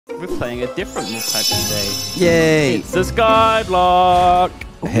We're playing a different modpack today. Yay! It's the Skyblock.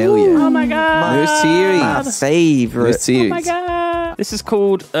 Hell yeah. Oh my god. New series. My favorite. New series. Oh my god. This is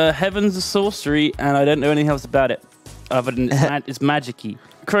called Heavens of Sorcery, and I don't know anything else about it other than it's magic-y.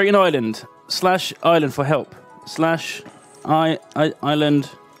 Create an island. /island for help. /island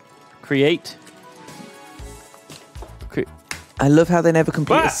create. I love how they never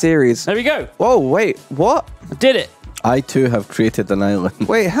complete a series. There we go. Whoa, wait, what? I did it. I too have created an island.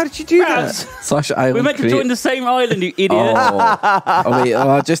 Wait, how did you do Ravs. / island. We're meant to create. join the same island, you idiot. Oh, wait,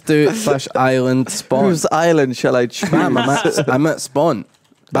 I'll just do it / island spawn. Whose island shall I choose? Bam, I'm at spawn.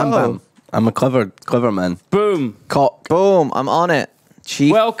 Bam, bam. I'm a clever man. Boom. Cock. Boom, I'm on it.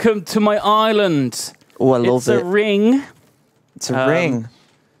 Chief. Welcome to my island. Oh, I love It's it. a ring. It's a ring.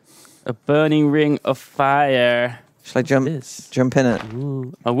 A burning ring of fire. Shall I jump in it?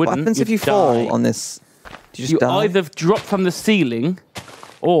 Ooh, I wouldn't. What happens if you fall on this? Do you just die? either drop from the ceiling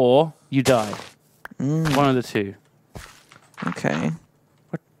or you die. One of the two. Okay.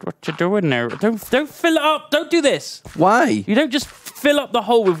 What you doing there? Don't fill it up. Don't do this. Why? You don't just fill up the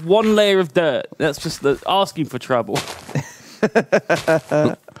hole with one layer of dirt. That's just asking for trouble.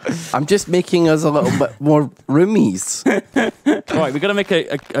 I'm just making us a little bit more roomies. Right, we're gonna make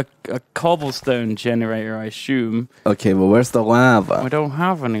a cobblestone generator, I assume. Okay, well, where's the lava? We don't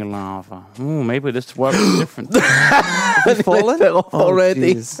have any lava. Ooh, maybe this works different. Have you fallen? Fell off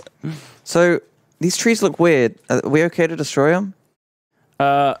already. jeez. So these trees look weird. Are we okay to destroy them?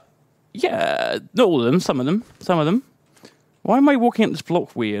 Yeah, not all of them. Some of them. Why am I walking up this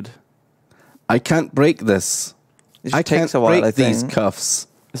block weird? I can't break this. It I just can't takes a while, break I these think. cuffs.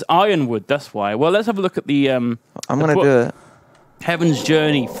 It's ironwood, that's why. Well, let's have a look at the I'm gonna do it. Heaven's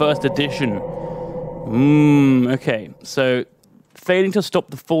Journey, first edition. Okay. So, failing to stop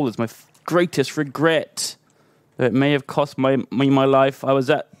the fall is my greatest regret. Though it may have cost me my life, I was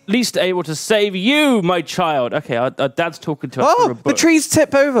at least able to save you, my child. Okay, our dad's talking to us through a Oh, book. the trees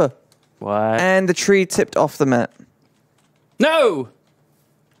tip over. What? And the tree tipped off the mat. No!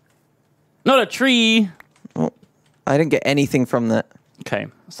 Not a tree. Oh, I didn't get anything from that. Okay,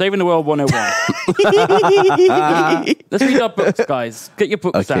 Saving the World 101. Let's read our books, guys. Get your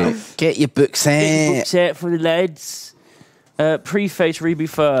books out. Get your books Get your out. books out for the lads. Preface, read me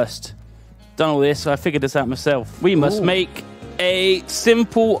first. Done all this, so I figured this out myself. We must make a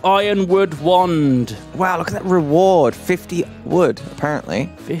simple ironwood wand. Wow, look at that reward. 50 wood,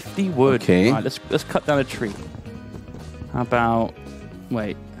 apparently. 50 wood. Okay. Right, let's cut down a tree. How about...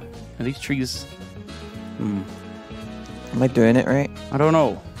 Wait. Are these trees... Am I doing it right? I don't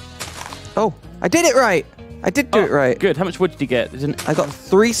know. Oh, I did it right. I did do it right. Good. How much wood did you get? I got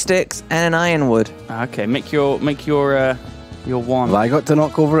 3 sticks and an ironwood. Okay, make your wand. Well, I got to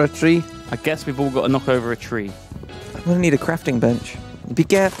knock over a tree. I guess we've all got to knock over a tree. I'm gonna need a crafting bench. Be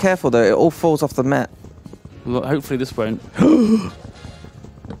careful though, it all falls off the mat. Well, hopefully this won't. How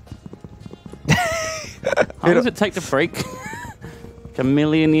long does it take to break? Like a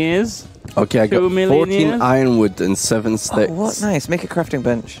million years? Okay, I got 2 million 14 years? ironwood and 7 sticks. Oh, what? Nice. Make a crafting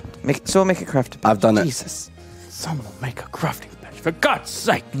bench. Make a crafting bench. I've done it. Jesus. Someone make a crafting bench, for God's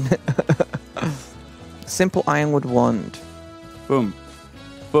sake! Simple ironwood wand. Boom.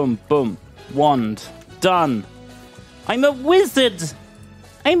 Boom, boom. Wand. Done. I'm a wizard!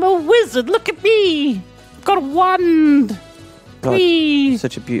 Look at me! I've got a wand! God, Whee!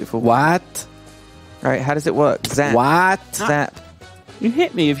 such a beautiful. What? Right, how does it work? Zap. What? Zap. You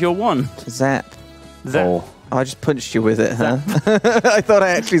hit me with your wand. Zap. Zap. Oh. Oh, I just punched you with it, huh? I thought I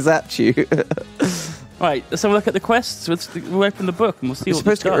actually zapped you. Right, let's have a look at the quests. We'll open the book and we'll see You're what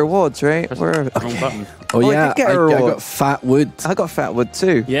supposed to we've get got. rewards, right? Press Where? the wrong button. Oh, I yeah, did get a I reward. got fat wood. I got fat wood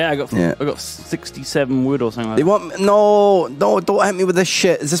too. Yeah, I Yeah. got 67 wood or something like They that. want me, no, don't hit me with this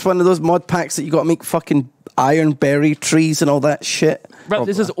shit. Is this one of those mod packs that you got to make fucking iron berry trees and all that shit? Right,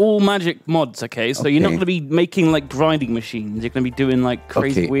 this is all magic mods, okay? So you're not Okay. going to be making like grinding machines. You're going to be doing like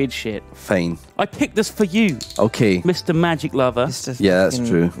crazy Okay. weird shit. Fine. I picked this for you, Okay. Mr. Magic Lover. Just a Yeah, that's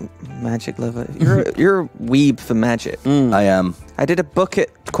fucking true. Magic lover. You're a weeb for magic. I am. I did a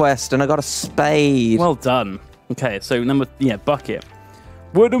bucket quest and I got a spade. Well done. Okay, so bucket.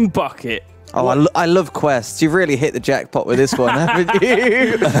 Wooden bucket. Oh, I love quests. You've really hit the jackpot with this one, haven't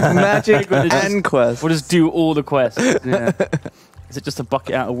you? Magic and quest. We'll just do all the quests. Yeah. Is it just a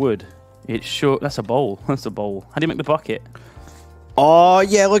bucket out of wood? It's sure. That's a bowl. That's a bowl. How do you make the bucket? Oh,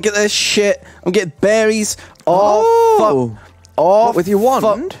 yeah, look at this shit. I'm getting berries. Oh, fuck. Oh, What, with your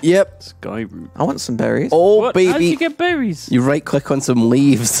wand? Yep. Sky root. I want some berries. Oh, What? How did baby. you get berries? You right click on some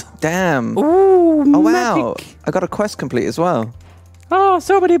leaves. Damn. Ooh, Oh, wow. magic. I got a quest complete as well. Oh,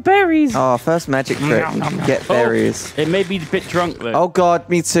 so many berries. Oh, first magic trick. Get berries. It made me a bit drunk though. Oh God,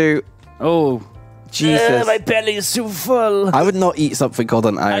 me too. Oh. Jesus. My belly is so full. I would not eat something called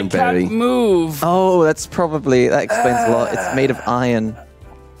an I ironberry. can't move. Oh, that explains a lot. It's made of iron.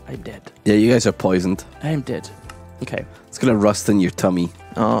 I'm dead. Yeah, you guys are poisoned. I'm dead. Okay. It's gonna rust in your tummy.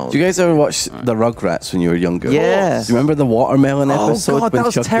 Oh. Do you guys ever watch the Rugrats when you were younger? Yes. Do you remember the watermelon episode? Oh God, when that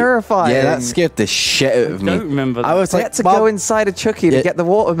was Chucky- terrifying. Yeah, that scared the shit out of I me. don't remember that. I was They like, had to Mom, go inside a Chucky Yeah. to get the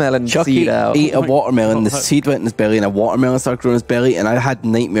watermelon Chucky seed out. ate a Oh my watermelon, the God. seed went in his belly, and a watermelon started growing in his belly, and I had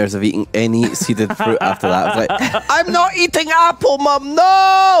nightmares of eating any seeded fruit after that. I was like, I'm not eating apple, Mum,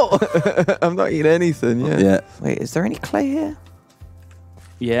 no! I'm not eating anything. Yeah. Yeah. Wait, is there any clay here?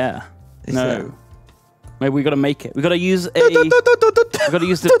 Yeah. Is no. there? Maybe we got to make it. We got to use a. We got to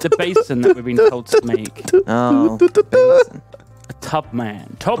use the basin that we've been told to make. Oh. Basin. A tub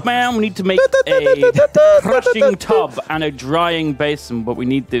man. Tub man. We need to make a crushing tub and a drying basin, but we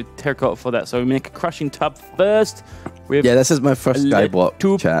need the terracotta for that. So we make a crushing tub first. With Yeah, this is my first Skyblock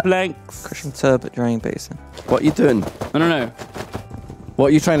two chat. planks. Crushing tub at drying basin. What are you doing? I don't know.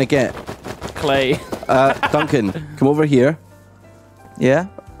 What are you trying to get? Clay. Duncan, come over here. Yeah.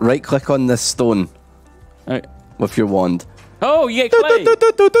 Right click on this stone with your wand. Oh, you get clay.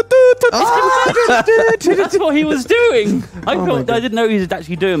 That's what he was doing. I didn't know he was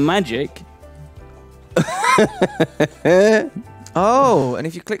actually doing magic. Oh, and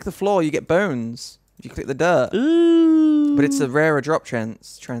if you click the floor, you get bones. If you click the dirt. Ooh. But it's a rarer drop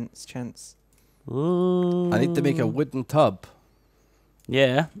chance. Ooh. I need to make a wooden tub.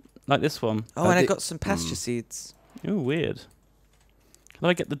 Yeah, like this one. Oh, and I got some pasture seeds. Oh, weird. How do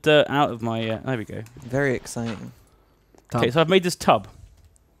I get the dirt out of my... there we go. Very exciting. Tub. Okay, so I've made this tub.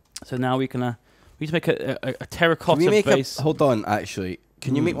 So now we can... we need to make a terracotta Can we make base. hold on, actually.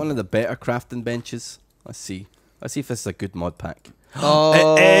 Can you make one of the better crafting benches? Let's see. Let's see if this is a good mod pack.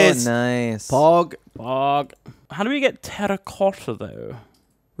 Oh, It is. nice. Pog. Bog. How do we get terracotta, though?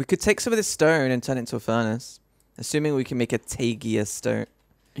 We could take some of this stone and turn it into a furnace. Assuming we can make a Tagia stone.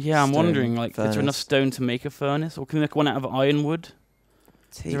 Yeah, I'm Stone wondering, like, is there enough furnace. stone to make a furnace? Or can we make one out of ironwood?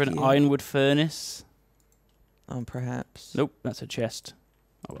 Is there an ironwood furnace? Perhaps. Nope, that's a chest.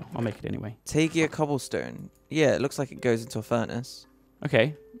 Oh well, I'll make it anyway. Tagia cobblestone. Yeah, it looks like it goes into a furnace.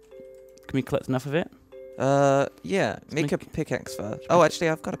 Okay. Can we collect enough of it? Yeah. Make a make- pickaxe first. Oh, actually,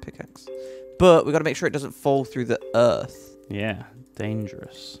 I've got a pickaxe. But we got to make sure it doesn't fall through the earth. Yeah,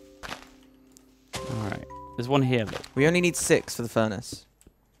 dangerous. Alright. There's one here, look. We only need 6 for the furnace.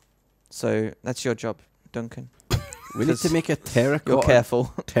 So that's your job, Duncan. We need to make a You're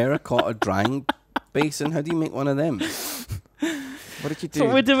careful. terracotta drying basin. How do you make one of them? What did you That's what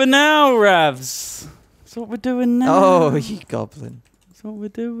we're do? doing now, Ravs. That's what we're doing now. Oh, you goblin. That's what we're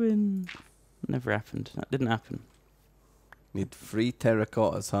doing. Never happened. That didn't happen. Need 3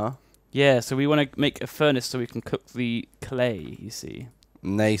 terracottas, huh? Yeah, so we want to make a furnace so we can cook the clay, you see.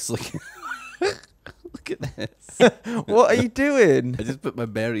 Nice. Look at this. What are you doing? I just put my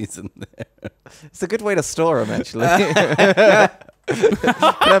berries in there. It's a good way to store them, actually. Can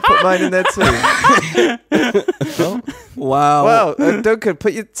I put mine in there too? Oh. Wow. Wow, Duncan,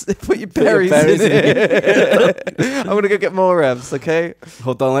 put your berries, berries in it. I'm gonna go get more Ravs, okay?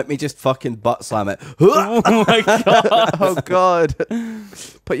 Hold on, let me just fucking butt slam it. Oh my god. Oh God,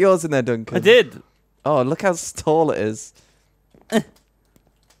 put yours in there, Duncan. I did. Oh, look how tall it is.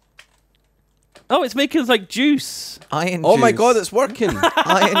 Oh, it's making like juice. Iron Oh juice. my god, it's working.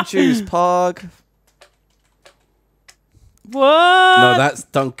 Iron juice, Pog. What? No, that's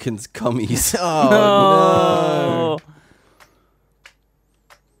Duncan's cummies. Oh no.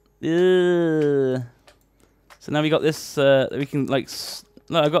 Ugh. So now we got this. We can like.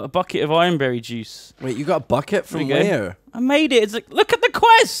 No, I got a bucket of ironberry juice. Wait, you got a bucket from There we go. where? I made it. It's like, look at the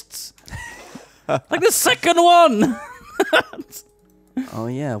quests. Like the second one. Oh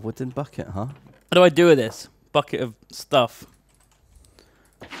yeah, wooden bucket, huh? What do I do with this bucket of stuff?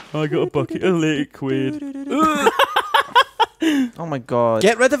 I got a bucket of liquid. Oh my god.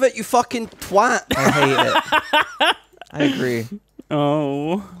 Get rid of it, you fucking twat. I hate it. I agree.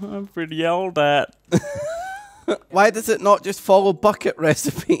 Oh, I've been yelled at. Why does it not just follow bucket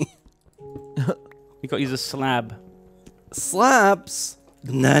recipe? You got to use a slab. Slabs?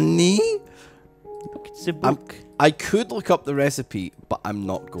 Nanny? It's a book. I could look up the recipe, but I'm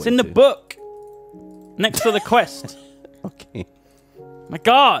not going to. It's in the book. Next to the quest. Okay. My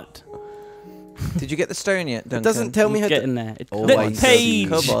God. Did you get the stone yet, Duncan? It doesn't tell me how Get to... in there. It's Oh, the I page. see.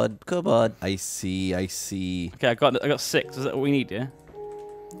 Cupboard. I see. Okay, I got 6. Is that what we need? Yeah.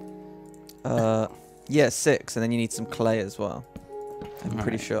 Yeah, 6, and then you need some clay as well. I'm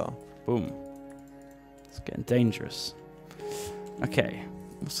pretty sure. Boom. It's getting dangerous. Okay.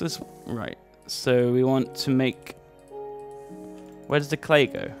 What's this? Right. So we want to make... Where does the clay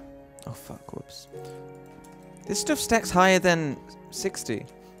go? Oh, fuck. Whoops. This stuff stacks higher than 60.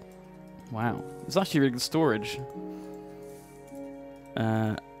 Wow. It's actually really good storage.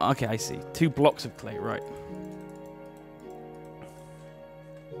 Okay, I see. 2 blocks of clay, right.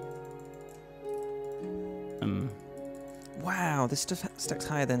 Wow, this stuff stacks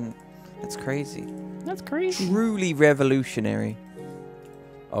higher than... That's crazy. That's crazy. Truly revolutionary.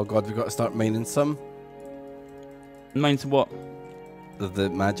 Oh god, we've got to start mining some. Mine to what? The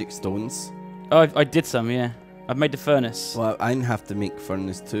magic stones. Oh, I did some, yeah. I've made the furnace. Well, I have to make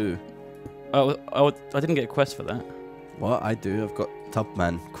furnace too. Oh, I didn't get a quest for that. What? I do. I've got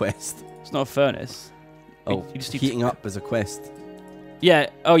Tubman quest. It's not a furnace. Oh, you just need heating up is a quest. Yeah.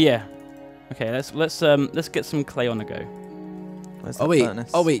 Oh, yeah. Okay, let's get some clay on the go. Where's Oh the wait.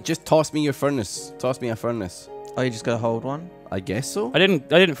 furnace? Oh wait. Just toss me your furnace. Toss me a furnace. Oh, you just gotta hold one? I guess so. I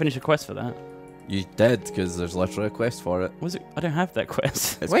didn't finish a quest for that. You did, because there's literally a quest for it. Was it? I don't have that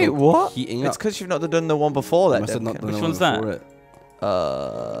quest. It's Wait, called what? Heating It's up. because you've not done the one before You that. must have not Duncan. done Which the one one's that?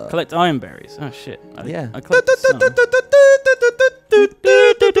 before it. Collect iron berries. Oh shit. Yeah. I collected some. Oh,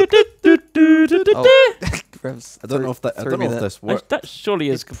 Ravs, I don't know if that. I threw don't me know if that. this works. That surely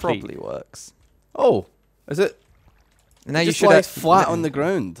is It complete. probably works. Oh, is it? Now It you just should lies have flat on the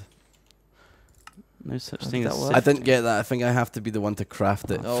ground. No such How thing did as that work? I didn't get that. I think I have to be the one to craft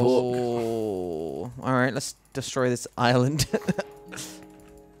it. Fuck. Oh, all right. Let's destroy this island.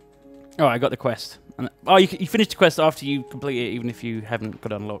 Oh, I got the quest. And, you finished the quest after you complete it, even if you haven't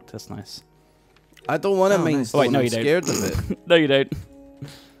got it unlocked. That's nice. I don't want to Oh, mine nice. stone. Wait, no, I'm you don't. scared of it. No, you don't.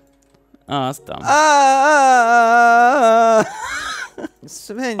 Oh, that's dumb.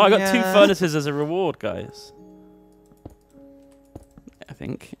 Svenja. I got 2 furnaces as a reward, guys. I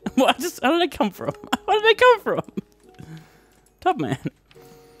think. What? How did they come from? Where did they come from? Tubman.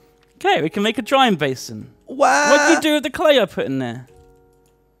 Okay, we can make a drying basin. Wow. What did you do with the clay I put in there?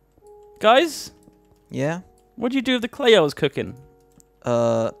 Guys? Yeah. What did you do with the clay I was cooking?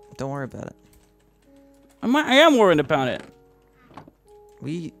 Don't worry about it. I am worried about it.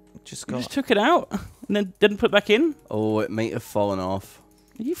 We just You got. just took it out and then didn't put it back in? Oh, it might have fallen off.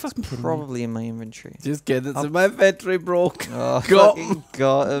 Are you fucking kidding me? Probably in my inventory. Just kidding. It's in my inventory broke. Oh, Got fucking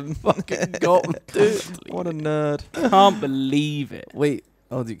got him. Fucking got him, dude. What a nerd. Can't believe it. Wait.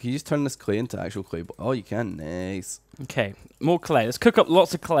 Oh, can you just turn this clay into actual clay? Oh, you can. Nice. Okay, more clay. Let's cook up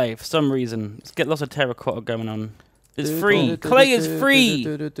lots of clay for some reason. Let's get lots of terracotta going on. It's free. Clay is free.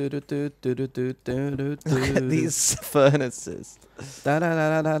 Look at these furnaces.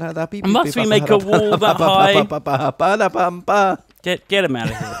 Must we make a wall that high? Get him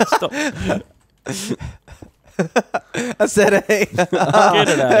out of here. Stop. I said it. Get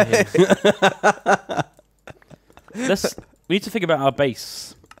it out of here. We need to think about our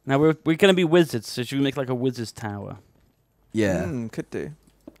base. Now we're going to be wizards, so should we make like a wizard's tower? Yeah. Could do.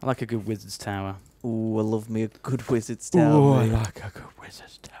 I like a good wizard's tower. Ooh, I love me a good wizard's tower. Ooh, I mate. like a good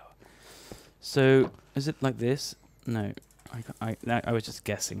wizard's tower. So is it like this? No, I was just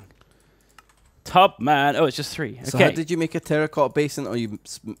guessing. Tubman. Oh, it's just 3. Okay. So how did you make a terracotta basin, or you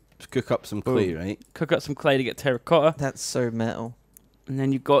cook up some clay, right? Cook up some clay to get terracotta, That's so metal. and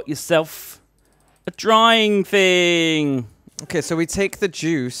then you've got yourself a drying thing. Okay, so we take the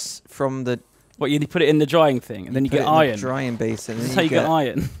juice from the. What, you put it in the drying thing, and then you put get it in the iron. drying basin. This And is how you get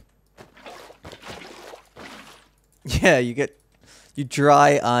iron. Yeah, you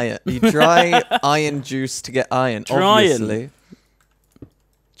dry iron. You dry iron juice to get iron. Dryin'. Obviously.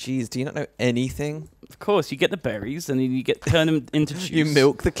 Jeez, do you not know anything? Of course, you get the berries, and then you turn them into juice. You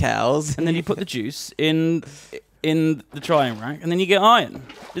milk the cows. and then you put the juice in the drying rack, and then you get iron.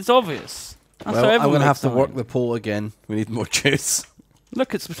 It's obvious. That's how Well, I'm everyone gonna have makes to work iron. the pole again. We need more juice.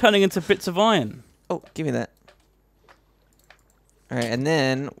 Look, it's turning into bits of iron. Oh, give me that. All right, and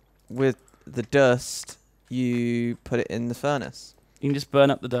then with the dust, you put it in the furnace. You can just burn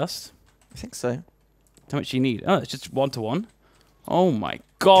up the dust. I think so. How much do you need? Oh, it's just 1 to 1. Oh my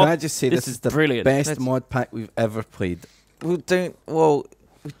god! Can I just say this this is is the brilliant. best Let's- mod pack we've ever played.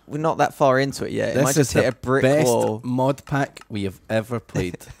 We're not that far into it yet. It This might is just hit the a brick best wall. mod pack we have ever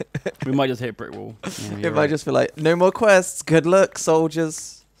played. We might just hit a brick wall. Yeah, It you're might right. just be like, no more quests. Good luck,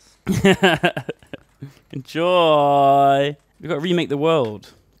 soldiers. Enjoy. We've got to remake the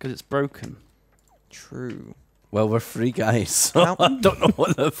world because it's broken. True. Well, we're free guys, so How- I don't know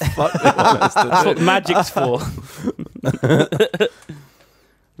what the fuck they want us to That's do. what magic's for.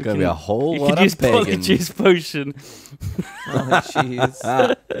 We Gonna be a whole you lot can use of begging. polyjuice potion. Oh,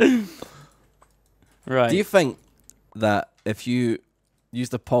 jeez. Right. Do you think that if you use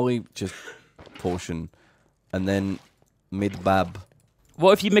the polyjuice potion and then Made bab.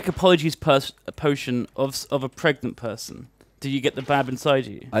 What if you make apologies a potion of a pregnant person? Do you get the bab inside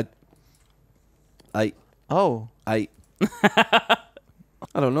you? Oh. I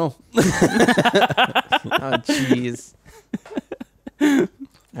don't know. Oh, jeez. All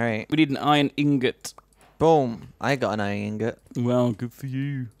right. We need an iron ingot. Boom. I got an iron ingot. Well, good for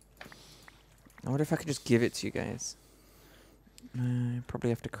you. I wonder if I could just give it to you guys. Probably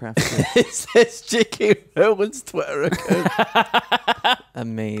have to craft it. It says J.K. Rowling's Twitter account.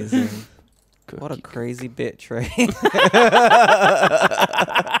 Amazing. What a crazy bitch, right?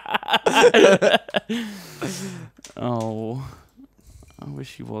 Oh, I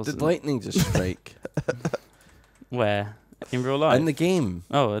wish he wasn't. Did lightning just strike? Where? In real life? In the game.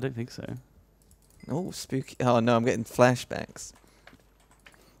 Oh, I don't think so. Oh, spooky. Oh, no, I'm getting flashbacks.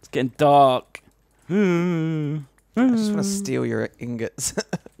 It's getting dark. I just want to steal your ingots.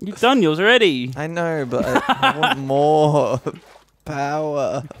 You've done yours already. I know, but I want more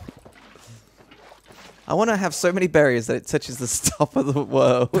power. I want to have so many berries that it touches the top of the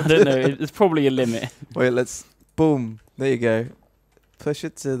world. I don't know. There's probably a limit. Wait, let's... Boom. There you go. Push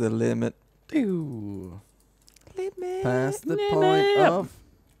it to the limit. Ew. Limit. Past the point of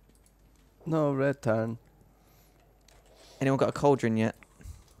no return. Anyone got a cauldron yet?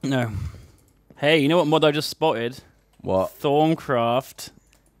 No. Hey, you know what mod I just spotted? What? Thorncraft.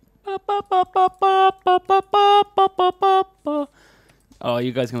 Oh,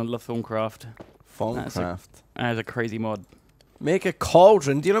 you guys are going to love Thorncraft. Thorncraft. That is a crazy mod. Make a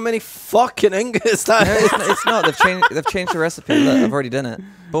cauldron. Do you know how many fucking ingots that No, is? it's not. They've changed the recipe. Look, I've already done it.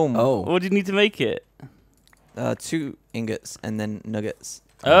 Boom. Oh. What do you need to make it? 2 ingots and then nuggets.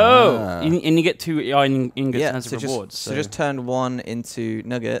 Oh! Ah. And you get 2 iron ingots as so rewards. so just turn 1 into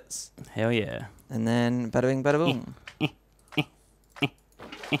nuggets. Hell yeah. And then bada bing, bada boom.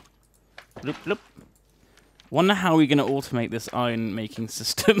 Bloop, bloop. Wonder how we're going to automate this iron making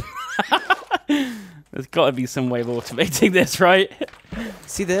system. There's got to be some way of automating this, right?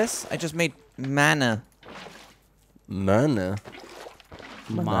 See this? I just made mana. Mana.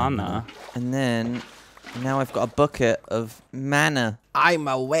 Mana. And then now I've got a bucket of mana. I'm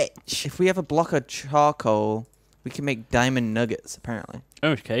a witch. If we have a block of charcoal, we can make diamond nuggets, apparently.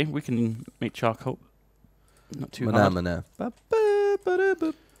 Okay, we can make charcoal. Not too Mana, hard. mana.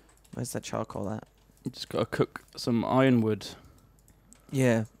 Where's that charcoal at? You just got to cook some ironwood.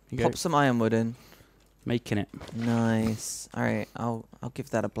 Yeah. You go. Pop some ironwood in. Making it. Nice. All right, I'll give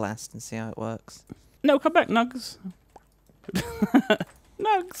that a blast and see how it works. No, come back, Nugs.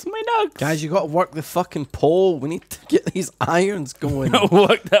 Nugs, my Nugs. Guys, you got to work the fucking pole. We need to get these irons going.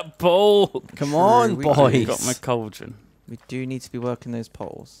 Work that pole. Come on, we do. boys. Got my cauldron. We do need to be working those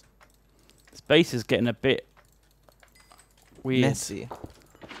poles. Space is getting a bit weird. Messy.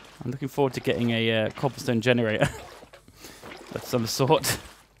 I'm looking forward to getting a cobblestone generator of some sort.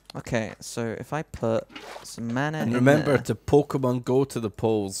 Okay, so if I put some mana And in remember there. to Pokemon go to the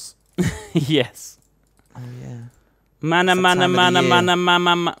poles. Yes. Oh yeah. Mana, It's that mana, time of the mana, year. mana,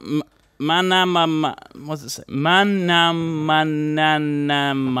 mana, mana, mana. What does it say? Mana, mana,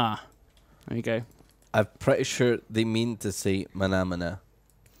 nama. There you go. I'm pretty sure they mean to say manamana.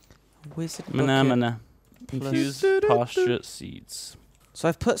 Wizard Mana, bucket. mana. plus- Infused pasture seeds. So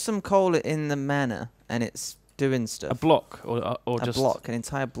I've put some coal in the mana, and it's doing stuff. A block or A just block, an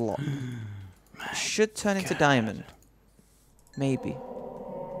entire block. It should turn into diamond. Maybe.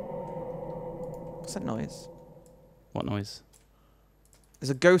 What's that noise? What noise? There's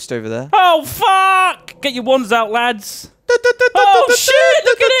a ghost over there. Oh fuck! Get your wands out, lads. Oh shit!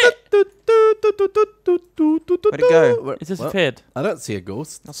 Look at it. Where'd it go? It disappeared. I don't see a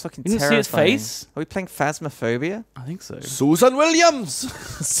ghost. That's fucking You didn't see terrifying. its face? Are we playing Phasmophobia? I think so. Susan Williams!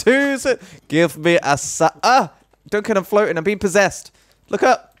 Susan, give me a Duncan, I'm floating. I'm being possessed. Look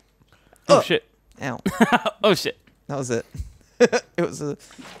up. Oh shit! Ow. Oh shit! That was it. It was a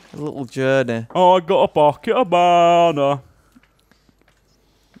little journey. Oh, I got a bucket of mana.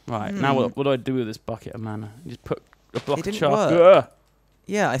 Right, now what do I do with this bucket of mana? You just put a block It of didn't charcoal. work.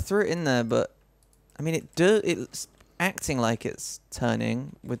 Yeah, I threw it in there, but I mean, it's acting like it's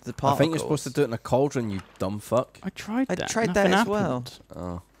turning with the particles. I think you're supposed to do it in a cauldron, you dumb fuck. I tried I that. tried that Nothing as well.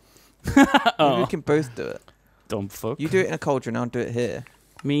 happened. Oh. Maybe we can both do it. Dumb fuck. You do it in a cauldron, I'll do it here.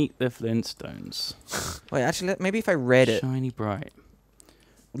 Meet the Flintstones. Wait, actually, maybe if I read it. Shiny bright.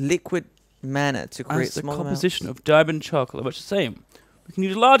 Liquid mana to create As the small composition of diamond charcoal are much the same. We can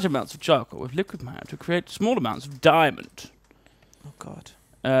use large amounts of charcoal with liquid mana to create small amounts of diamond. Oh god.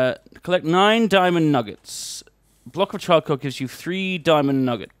 Collect 9 diamond nuggets. A block of charcoal gives you 3 diamond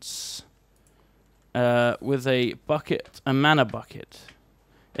nuggets. With a bucket, a mana bucket.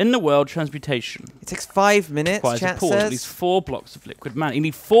 In the world, transmutation It takes 5 minutes, requires a chat pause. At least says. 4 blocks of liquid mana. You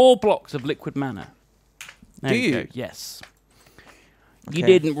need 4 blocks of liquid mana. There Do you you? go. Yes. You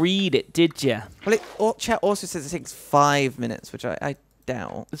Okay. didn't read it, did you? Well, chat also says it takes 5 minutes, which I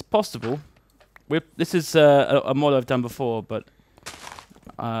doubt. It's possible. This is a mod I've done before, but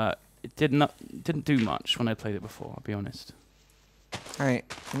it didn't do much when I played it before. I'll be honest. All right.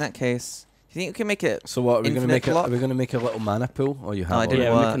 In that case, do you think we can make it? So what are we going to Infinite make? block? Are we going to make a little mana pool, or you have? I didn't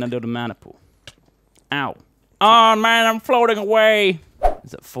Yeah, work. we're making a little mana pool. Ow! Oh man, I'm floating away.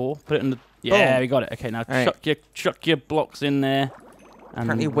 Is that 4? Put it in the. Yeah, Boom. we got it. Okay, now All right. chuck your blocks in there. And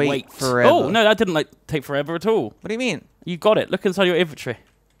Apparently wait forever. Oh no, that didn't take forever at all. What do you mean? You got it. Look inside your inventory.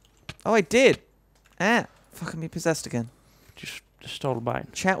 Oh, I did. Fucking be possessed again. Just stole mine.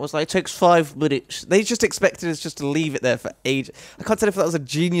 Chat was like, it takes 5 minutes. They just expected us just to leave it there for ages. I can't tell if that was a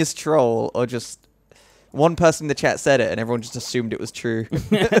genius troll or just one person in the chat said it and everyone just assumed it was true.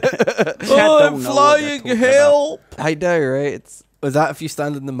 Oh, I'm flying, help! I know, right? Was that if you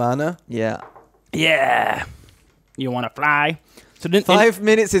stand in the mana? Yeah. Yeah. You want to fly? So 5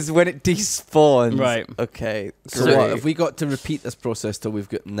 minutes is when it despawns. Right. Okay. So great. what? Have we got to repeat this process till we've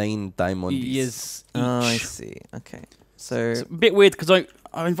got 9 diamonds? Yes. Oh, I Each. see. Okay. So. It's a bit weird because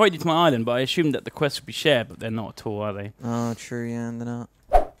I invited you to my island, but I assumed that the quests would be shared, but they're not at all, are they? Oh, true. Yeah, and they're not.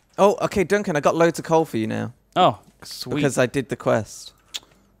 Oh, okay, Duncan. I got loads of coal for you now Oh, sweet. because I did the quest.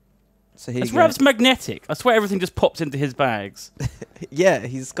 So here It's you go. Ravs magnetic. I swear everything just pops into his bags. Yeah,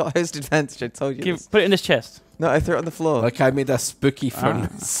 he's got host advantage. I told you. This. Put it in his chest. No, I threw it on the floor. Like I made a spooky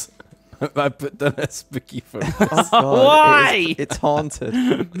furnace. I put down a spooky furnace. Oh, God. Why? It's haunted.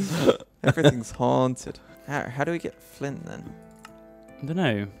 Everything's haunted. How do we get flint then? I don't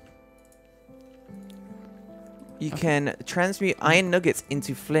know. You can transmute iron nuggets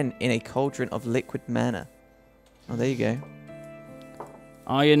into flint in a cauldron of liquid mana. Oh, there you go.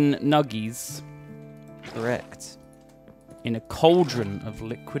 Iron nuggies Correct. in a cauldron of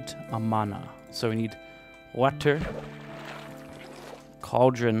liquid mana. So we need water,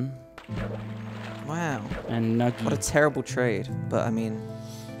 cauldron, Wow. and nuggy. What a terrible trade. But, I mean,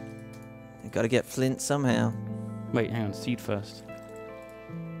 you got to get flint somehow. Wait, hang on. Seed first.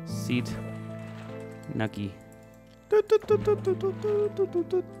 Seed. Nuggy. No,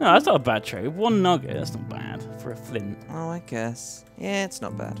 that's not a bad trade. 1 nugget, that's not bad for a flint. Oh, I guess. Yeah, it's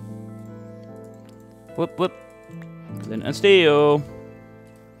not bad. Whoop, whoop. Flint and steel.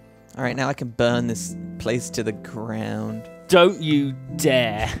 All right, now I can burn this place to the ground. Don't you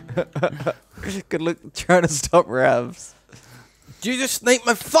dare. Good luck trying to stop Ravs. Do you just snipe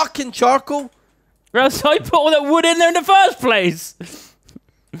my fucking charcoal? Ravs, I put all that wood in there in the first place.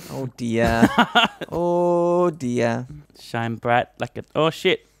 Oh, dear. Oh, dear. Shine bright like a... Oh,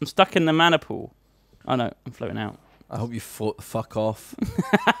 shit. I'm stuck in the mana pool. Oh, no. I'm floating out. I hope you float the fuck off.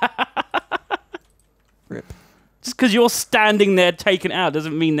 Rip. Just because you're standing there taken out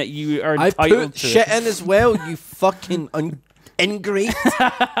doesn't mean that you are I entitled put to shit it. in as well, you fucking ingrate.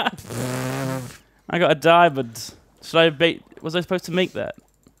 I got a diamond. Should I bait... Was I supposed to make that?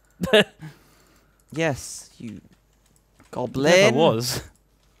 Yes, you goblin. Never was.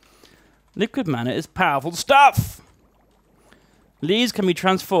 Liquid mana is powerful stuff. Leaves can be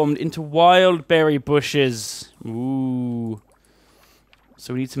transformed into wild berry bushes. Ooh.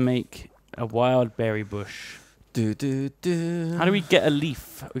 So we need to make a wild berry bush. Do, do, do. How do we get a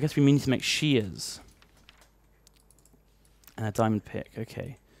leaf? I guess we need to make shears. And a diamond pick.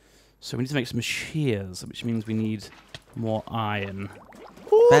 Okay. So we need to make some shears, which means we need more iron.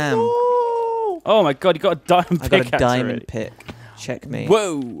 Bam. Oh my god, you got a diamond I pick. got a diamond pick. Check me.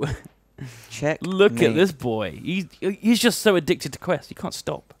 Whoa. Check Look me. at this boy. He's just so addicted to quests. He can't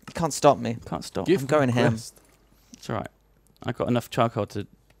stop. You can't stop me. Can't stop. I'm going ham. It's alright. I got enough charcoal to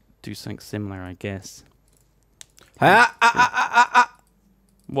do something similar, I guess.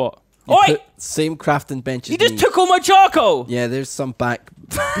 What? You Oi! put same crafting bench as You just me. took all my charcoal! Yeah, there's some back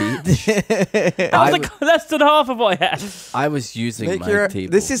beach. That was like less than half of what I had. I was using Make my your,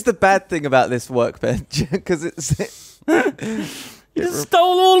 table. this is the bad thing about this workbench because it's. You just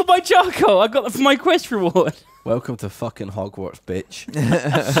stole all of my charcoal. I got that for my quest reward. Welcome to fucking Hogwarts, bitch.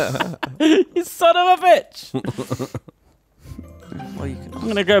 You son of a bitch. Well, you can. I'm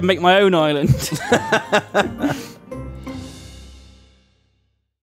gonna go make my own island.